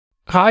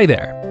Hi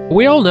there!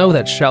 We all know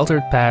that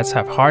sheltered pets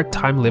have a hard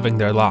time living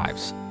their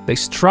lives. They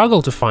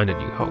struggle to find a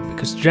new home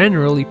because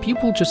generally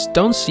people just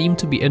don't seem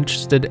to be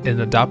interested in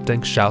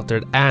adopting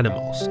sheltered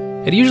animals.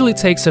 It usually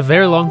takes a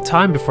very long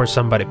time before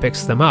somebody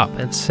picks them up,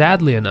 and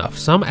sadly enough,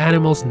 some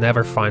animals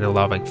never find a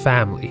loving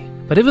family.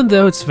 But even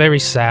though it's very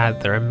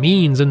sad, there are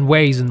means and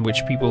ways in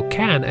which people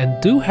can and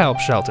do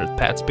help sheltered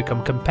pets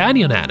become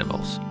companion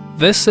animals.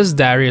 This is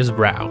Darius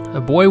Brown,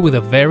 a boy with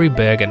a very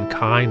big and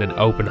kind and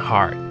open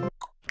heart.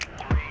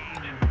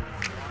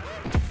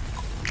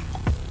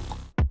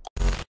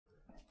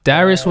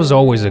 Darius was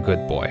always a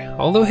good boy.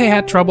 Although he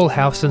had troubled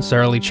health since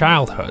early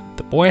childhood,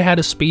 the boy had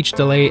a speech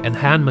delay and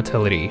hand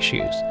motility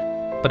issues.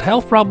 But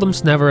health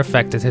problems never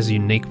affected his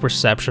unique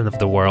perception of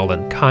the world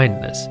and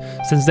kindness.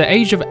 Since the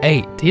age of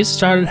 8, he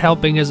started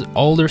helping his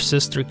older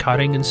sister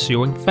cutting and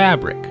sewing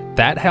fabric.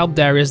 That helped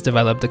Darius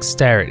develop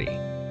dexterity.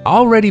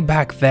 Already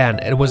back then,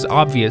 it was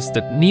obvious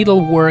that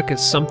needlework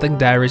is something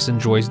Darius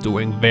enjoys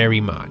doing very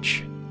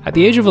much. At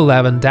the age of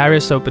 11,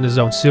 Darius opened his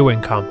own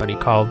sewing company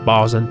called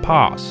Paws and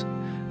Paws.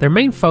 Their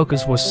main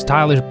focus was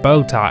stylish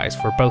bow ties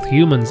for both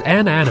humans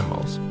and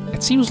animals.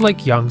 It seems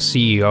like young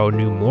CEO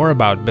knew more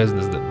about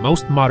business than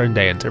most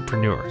modern-day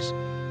entrepreneurs.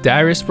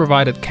 Darius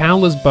provided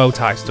countless bow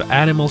ties to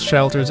animal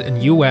shelters in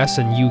US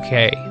and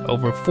UK.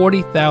 Over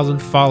 40,000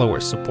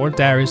 followers support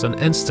Darius on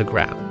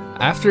Instagram.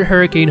 After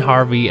Hurricane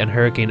Harvey and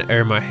Hurricane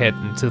Irma hit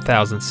in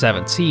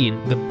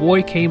 2017, the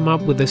boy came up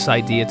with this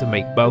idea to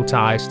make bow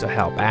ties to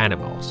help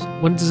animals.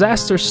 When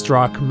disaster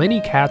struck,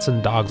 many cats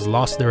and dogs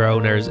lost their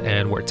owners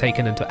and were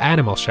taken into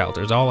animal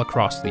shelters all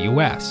across the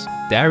US.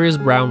 Darius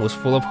Brown was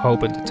full of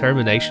hope and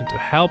determination to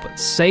help and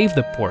save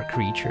the poor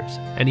creatures,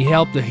 and he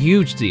helped a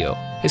huge deal.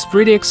 His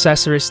pretty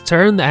accessories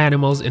turned the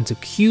animals into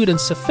cute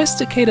and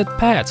sophisticated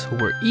pets who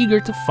were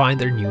eager to find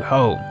their new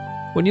home.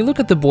 When you look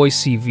at the boy's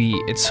CV,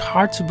 it's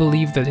hard to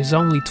believe that he's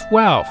only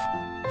 12.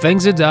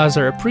 Things he does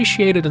are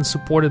appreciated and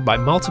supported by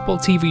multiple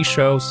TV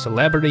shows,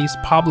 celebrities,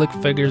 public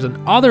figures, and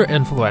other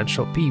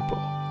influential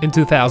people. In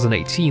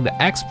 2018,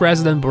 the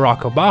ex-president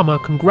Barack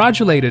Obama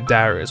congratulated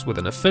Darius with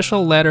an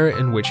official letter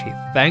in which he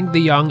thanked the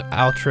young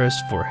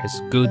altruist for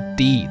his good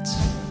deeds.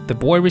 The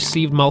boy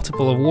received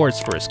multiple awards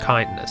for his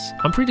kindness.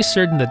 I'm pretty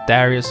certain that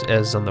Darius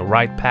is on the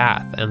right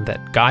path and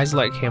that guys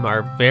like him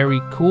are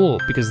very cool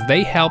because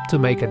they help to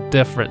make a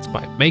difference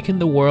by making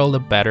the world a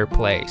better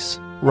place.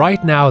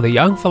 Right now, the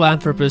young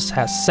philanthropist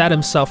has set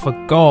himself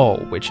a goal,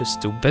 which is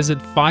to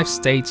visit 5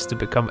 states to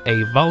become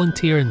a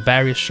volunteer in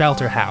various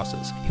shelter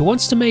houses. He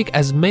wants to make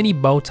as many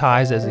bow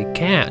ties as he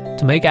can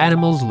to make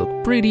animals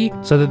look pretty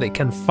so that they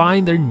can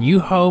find their new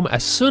home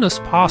as soon as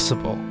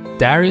possible.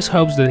 Darius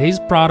hopes that his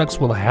products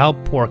will help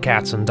poor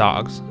cats and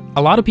dogs.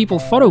 A lot of people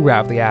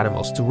photograph the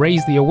animals to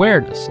raise the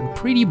awareness, and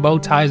pretty bow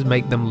ties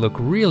make them look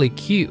really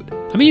cute.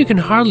 I mean, you can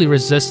hardly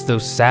resist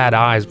those sad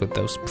eyes with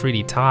those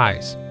pretty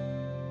ties.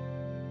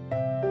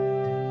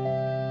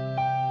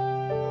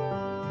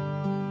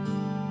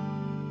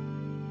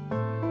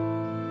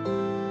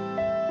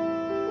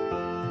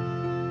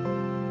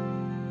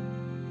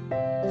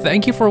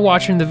 Thank you for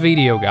watching the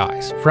video,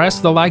 guys. Press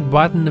the like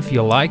button if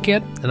you like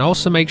it, and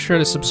also make sure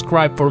to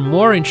subscribe for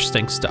more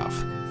interesting stuff.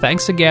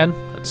 Thanks again,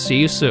 and see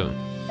you soon.